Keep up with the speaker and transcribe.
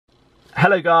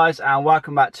Hello guys, and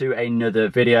welcome back to another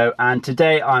video, and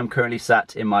today I'm currently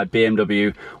sat in my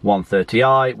BMW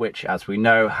 130i, which as we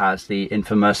know has the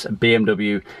infamous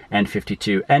BMW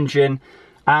N52 engine.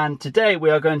 And today we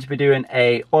are going to be doing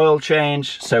a oil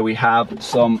change. So we have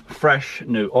some fresh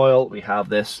new oil. We have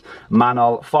this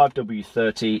Manol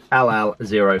 5W30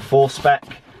 LL04 spec,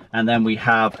 and then we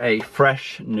have a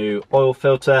fresh new oil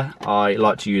filter. I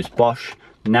like to use Bosch.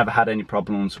 Never had any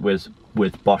problems with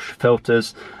Bosch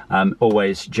filters,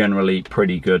 always generally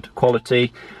pretty good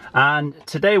quality. And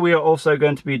today we are also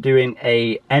going to be doing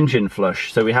a engine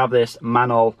flush. So we have this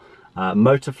Manol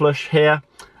motor flush here,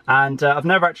 and I've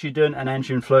never actually done an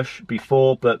engine flush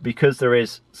before, but because there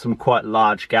is some quite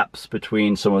large gaps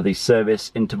between some of these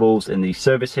service intervals in the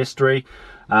service history,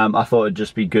 I thought it'd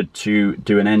just be good to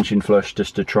do an engine flush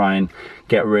just to try and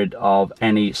get rid of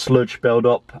any sludge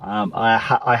buildup.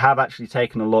 I have actually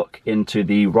taken a look into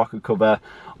the rocker cover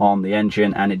on the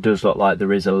engine, and it does look like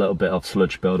there is a little bit of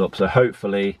sludge buildup. So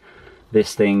hopefully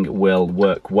this thing will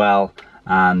work well,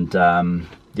 and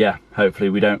yeah, hopefully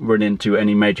we don't run into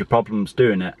any major problems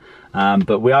doing it.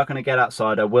 But we are going to get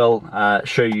outside. I will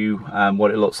show you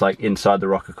what it looks like inside the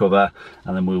rocker cover,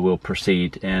 and then we will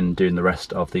proceed in doing the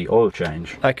rest of the oil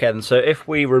change. Okay, then, so if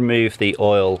we remove the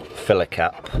oil filler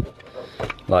cap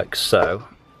like so,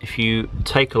 if you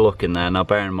take a look in there, now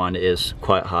bear in mind it is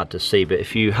quite hard to see, but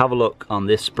if you have a look on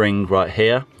this spring right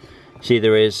here, see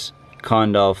there is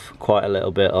kind of quite a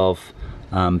little bit of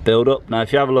build up. Now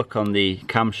if you have a look on the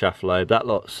camshaft lobe, that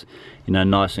looks, you know,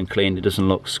 nice and clean. It doesn't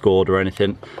look scored or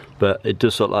anything, but it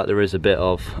does look like there is a bit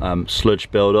of sludge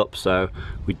build up, so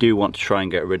we do want to try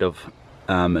and get rid of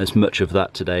as much of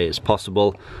that today as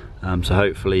possible. So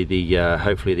hopefully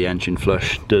the engine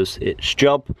flush does its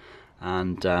job,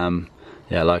 and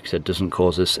yeah, like I said, doesn't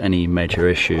cause us any major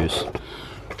issues.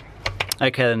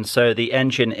 Okay then, so the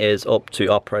engine is up to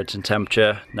operating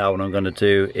temperature. Now what I'm going to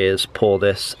do is pour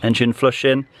this engine flush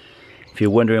in. If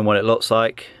you're wondering what it looks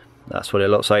like, that's what it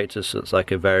looks like. It just looks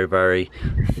like a very, very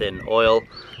thin oil.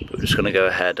 But we're just going to go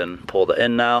ahead and pour that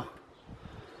in now.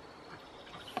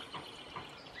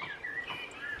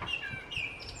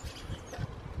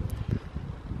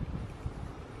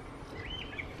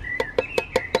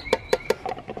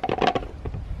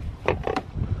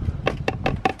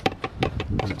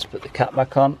 Let's put the cap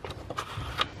back on,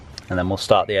 and then we'll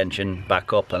start the engine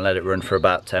back up and let it run for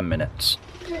about 10 minutes.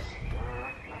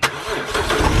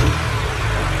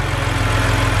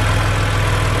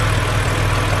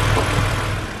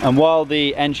 And while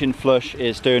the engine flush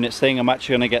is doing its thing, I'm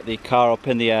actually going to get the car up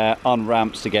in the air on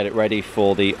ramps to get it ready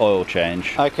for the oil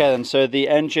change. Okay then, so the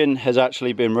engine has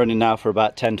actually been running now for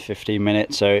about 10 to 15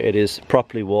 minutes, so it is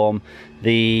properly warm.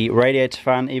 The radiator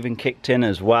fan even kicked in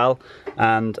as well,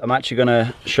 and I'm actually going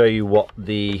to show you what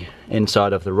the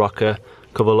inside of the rocker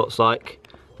cover looks like.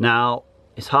 Now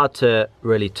it's hard to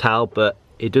really tell, but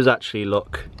it does actually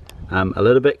look a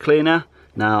little bit cleaner.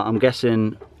 Now I'm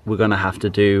guessing we're going to have to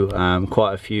do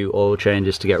quite a few oil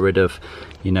changes to get rid of,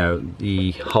 you know,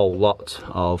 the whole lot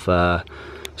of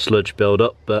sludge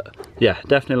build-up. But yeah,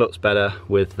 definitely looks better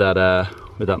with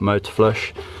that motor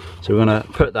flush. So we're going to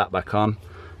put that back on,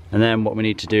 and then what we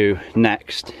need to do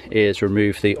next is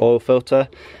remove the oil filter.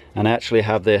 And I actually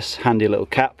have this handy little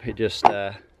cap. It just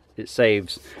it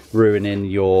saves ruining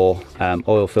your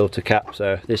oil filter cap.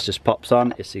 So this just pops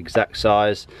on. It's the exact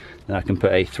size, and I can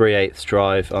put a 3/8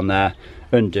 drive on there,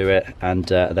 undo it, and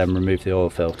then remove the oil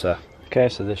filter. Okay,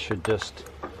 so this should just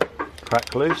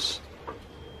crack loose.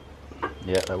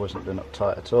 Yeah, that wasn't done up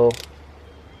tight at all.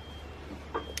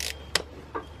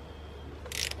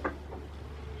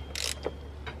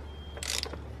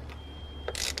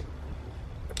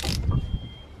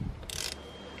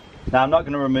 Now I'm not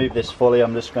going to remove this fully.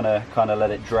 I'm just going to kind of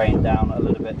let it drain down a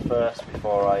little bit first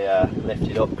before I lift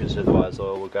it up, because otherwise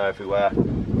oil will go everywhere.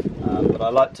 But I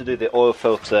like to do the oil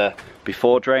filter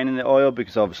before draining the oil,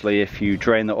 because obviously if you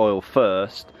drain the oil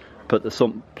first, put the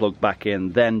sump plug back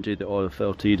in, then do the oil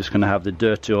filter, you're just going to have the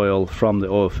dirty oil from the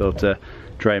oil filter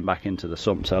drain back into the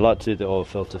sump. So I like to do the oil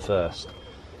filter first.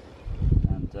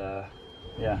 And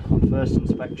yeah, on first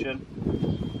inspection,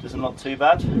 doesn't look too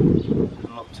bad,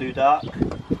 doesn't look too dark.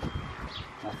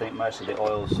 I think most of the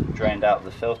oil's drained out of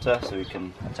the filter, so we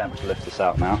can attempt to lift this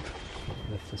out now.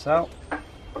 Lift this out.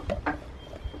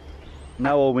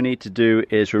 Now all we need to do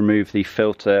is remove the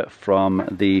filter from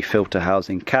the filter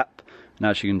housing cap. And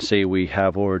as you can see, we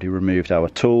have already removed our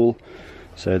tool.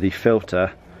 So the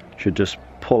filter should just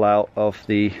pull out of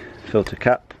the filter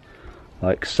cap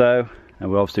like so.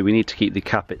 And obviously we need to keep the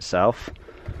cap itself.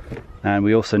 And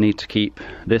we also need to keep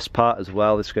this part as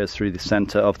well. This goes through the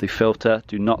center of the filter.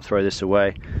 Do not throw this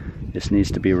away. This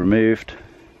needs to be removed.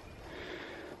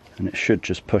 and it should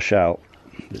just push out.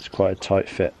 It's quite a tight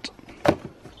fit.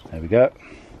 There we go.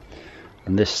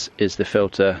 And this is the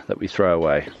filter that we throw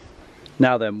away.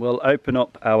 Now then, we'll open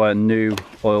up our new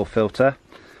oil filter,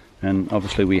 and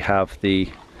obviously we have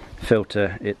the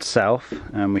filter itself,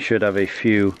 and we should have a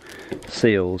few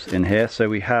seals in here. So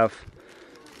we have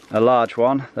a large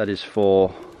one that is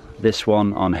for this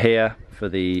one on here for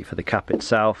the cap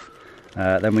itself.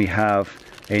 Then we have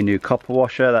a new copper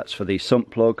washer, that's for the sump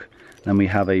plug. Then we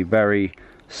have a very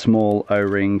small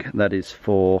O-ring that is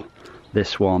for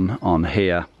this one on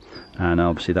here, and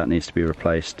obviously that needs to be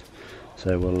replaced.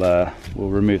 So we'll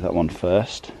remove that one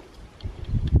first.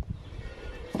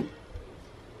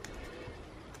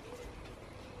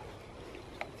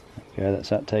 Okay, that's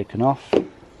that taken off.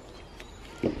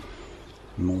 And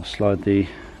we'll slide the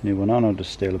new one on. I'll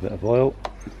just steal a bit of oil.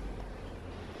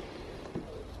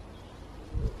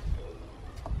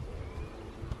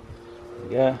 There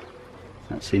we go.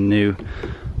 That's the new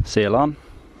seal on.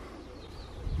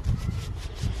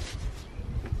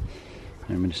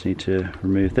 And we just need to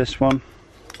remove this one.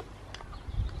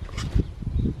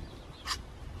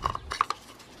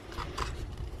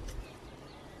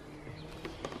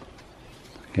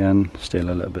 Again, steal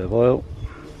a little bit of oil.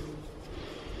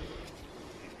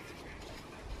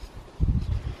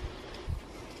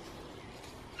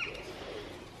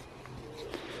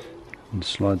 And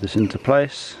slide this into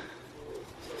place.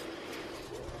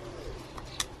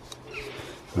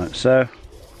 Like so.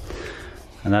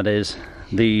 And that is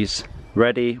these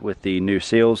ready with the new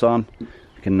seals on.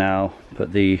 We can now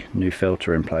put the new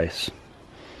filter in place.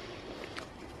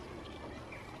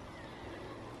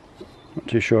 Not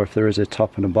too sure if there is a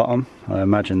top and a bottom. I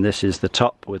imagine this is the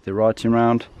top with the writing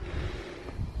round.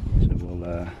 So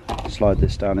we'll slide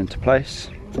this down into place.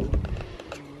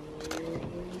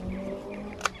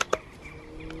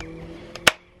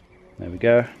 There we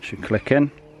go, it should click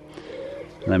in.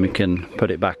 And then we can put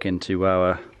it back into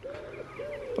our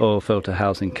oil filter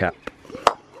housing cap.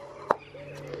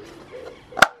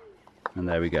 And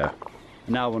there we go.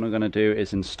 Now what I'm going to do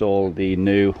is install the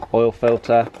new oil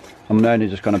filter. I'm only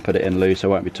just going to put it in loose, I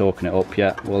won't be torquing it up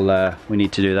yet. We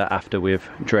need to do that after we've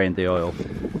drained the oil.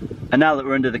 And now that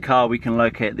we're under the car, we can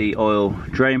locate the oil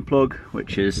drain plug,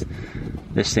 which is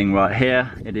this thing right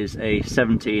here. It is a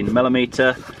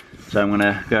 17mm, so I'm going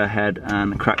to go ahead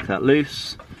and crack that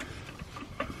loose.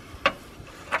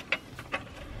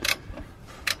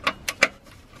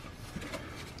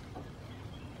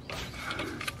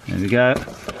 There we go.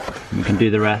 We can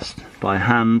do the rest by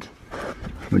hand.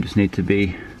 We just need to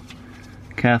be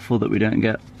careful that we don't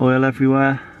get oil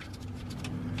everywhere.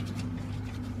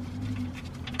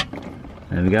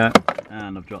 There we go.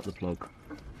 And I've dropped the plug.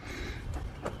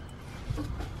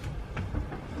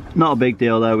 Not a big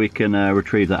deal though, we can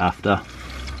retrieve that after.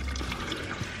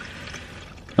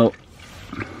 Oh,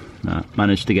 no,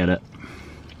 managed to get it.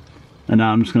 And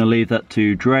now I'm just going to leave that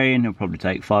to drain. It'll probably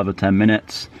take 5 or 10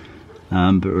 minutes.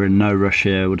 But we're in no rush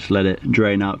here. We'll just let it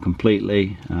drain out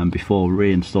completely before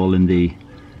reinstalling the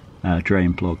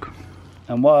drain plug.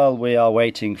 And while we are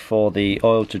waiting for the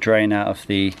oil to drain out of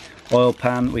the oil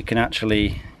pan, we can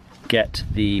actually get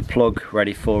the plug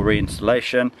ready for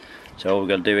reinstallation. So all we're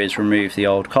going to do is remove the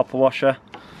old copper washer,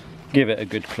 give it a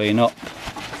good clean up,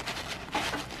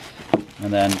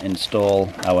 and then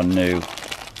install our new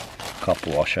copper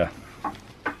washer,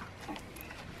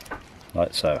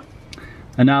 like so.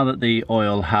 And now that the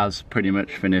oil has pretty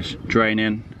much finished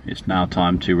draining, it's now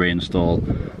time to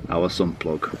reinstall our sump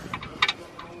plug.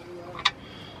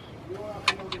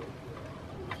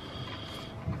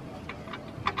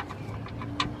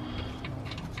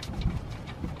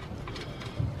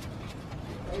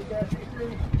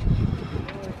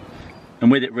 And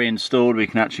with it reinstalled, we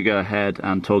can actually go ahead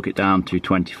and torque it down to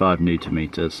 25 Newton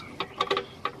meters.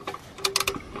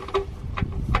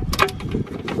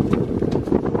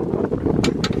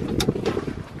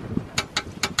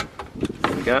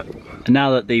 Go. And now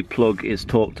that the plug is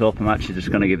torqued up, I'm actually just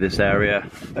going to give this area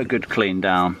a good clean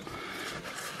down.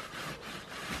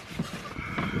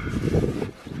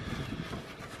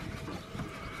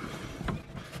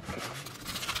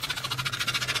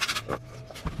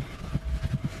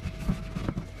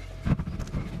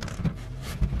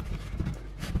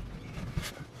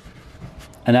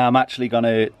 And now I'm actually going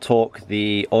to torque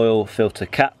the oil filter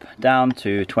cap down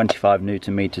to 25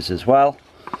 Newton meters as well.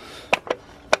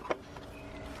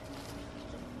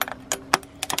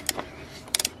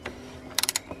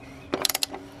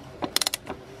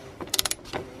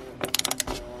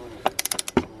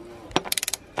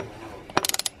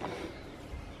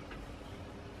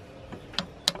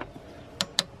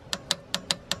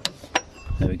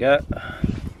 There we go.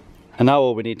 And now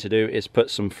all we need to do is put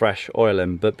some fresh oil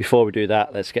in, but before we do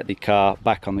that, let's get the car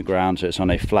back on the ground so it's on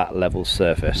a flat level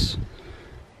surface.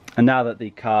 And now that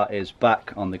the car is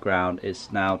back on the ground,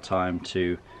 it's now time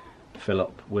to fill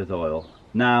up with oil.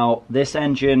 Now this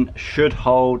engine should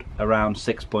hold around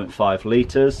 6.5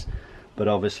 litres, but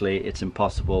obviously it's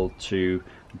impossible to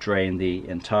drain the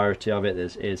entirety of it.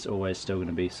 There is always still going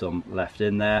to be some left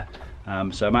in there.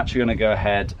 So I'm actually going to go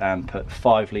ahead and put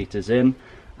 5 litres in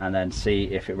and then see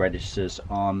if it registers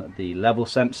on the level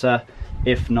sensor.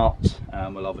 If not,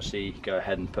 we'll obviously go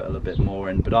ahead and put a little bit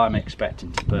more in, but I'm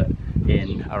expecting to put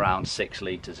in around 6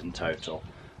 litres in total.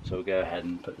 So we'll go ahead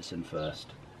and put this in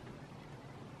first.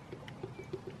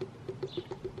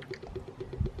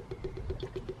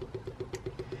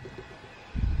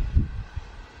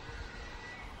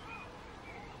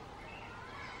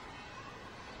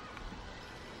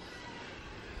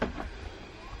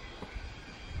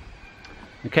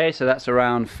 Okay, so that's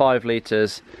around 5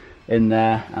 litres in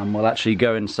there, and we'll actually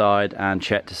go inside and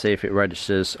check to see if it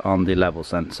registers on the level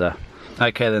sensor.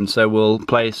 Okay then, so we'll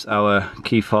place our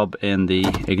key fob in the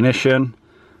ignition,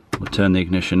 we'll turn the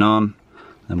ignition on,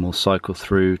 then we'll cycle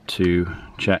through to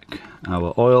check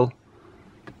our oil.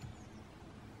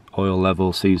 Oil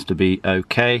level seems to be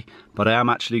okay, but I am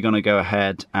actually going to go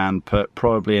ahead and put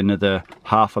probably another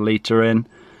half a litre in,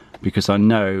 because I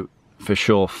know for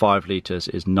sure 5 litres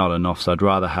is not enough, so I'd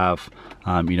rather have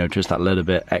you know, just that little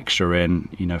bit extra in,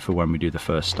 you know, for when we do the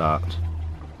first start.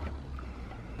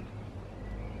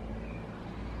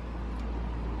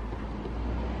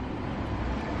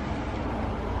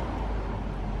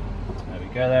 There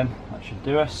we go then, that should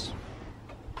do us.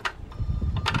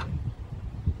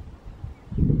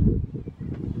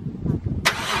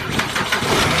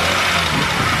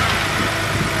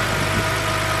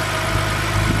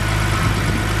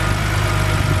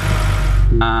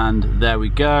 And there we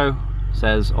go,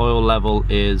 says oil level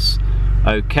is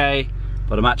okay,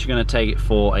 but I'm actually going to take it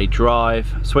for a drive,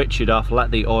 switch it off,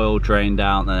 let the oil drain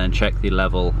down, and then check the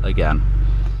level again.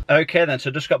 Okay then,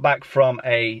 so just got back from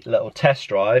a little test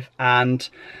drive, and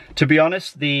to be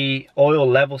honest, the oil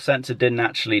level sensor didn't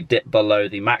actually dip below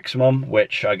the maximum,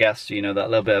 which I guess, you know, that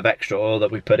little bit of extra oil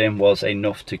that we put in was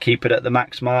enough to keep it at the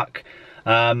max mark.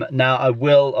 Now I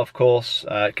will of course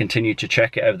continue to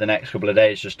check it over the next couple of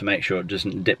days just to make sure it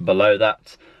doesn't dip below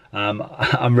that.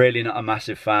 I'm really not a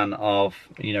massive fan of,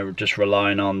 you know, just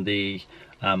relying on the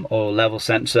oil level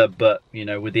sensor, but you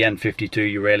know, with the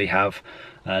N52 you really have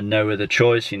no other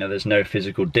choice. You know, there's no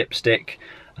physical dipstick,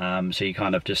 so you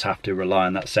kind of just have to rely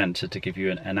on that sensor to give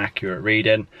you an accurate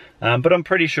reading. But I'm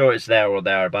pretty sure it's there or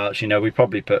thereabouts. You know, we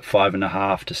probably put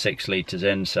 5.5 to 6 litres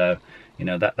in, so you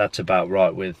know, that's about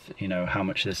right with, you know, how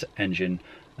much this engine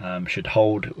should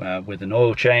hold with an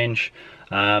oil change.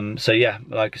 So yeah,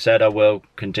 like I said, I will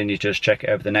continue to just check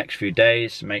it over the next few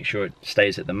days, make sure it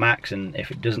stays at the max, and if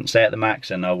it doesn't stay at the max,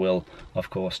 then I will of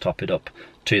course top it up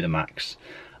to the max.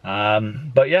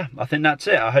 But yeah, I think that's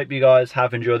it. I hope you guys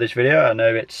have enjoyed this video. I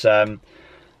know it's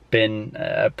been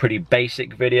a pretty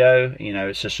basic video, you know,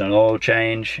 it's just an oil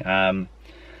change.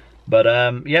 But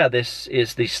yeah, this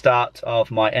is the start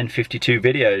of my N52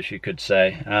 videos, you could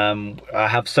say. I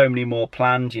have so many more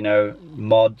planned, you know,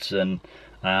 mods and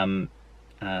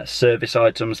service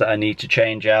items that I need to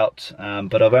change out,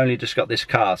 but I've only just got this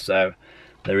car, so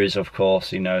there is of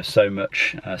course, you know, so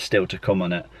much still to come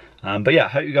on it. But yeah, I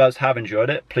hope you guys have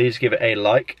enjoyed it. Please give it a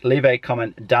like, leave a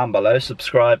comment down below,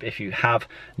 subscribe if you have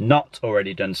not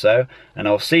already done so, and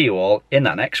I'll see you all in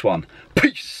that next one.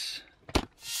 Peace!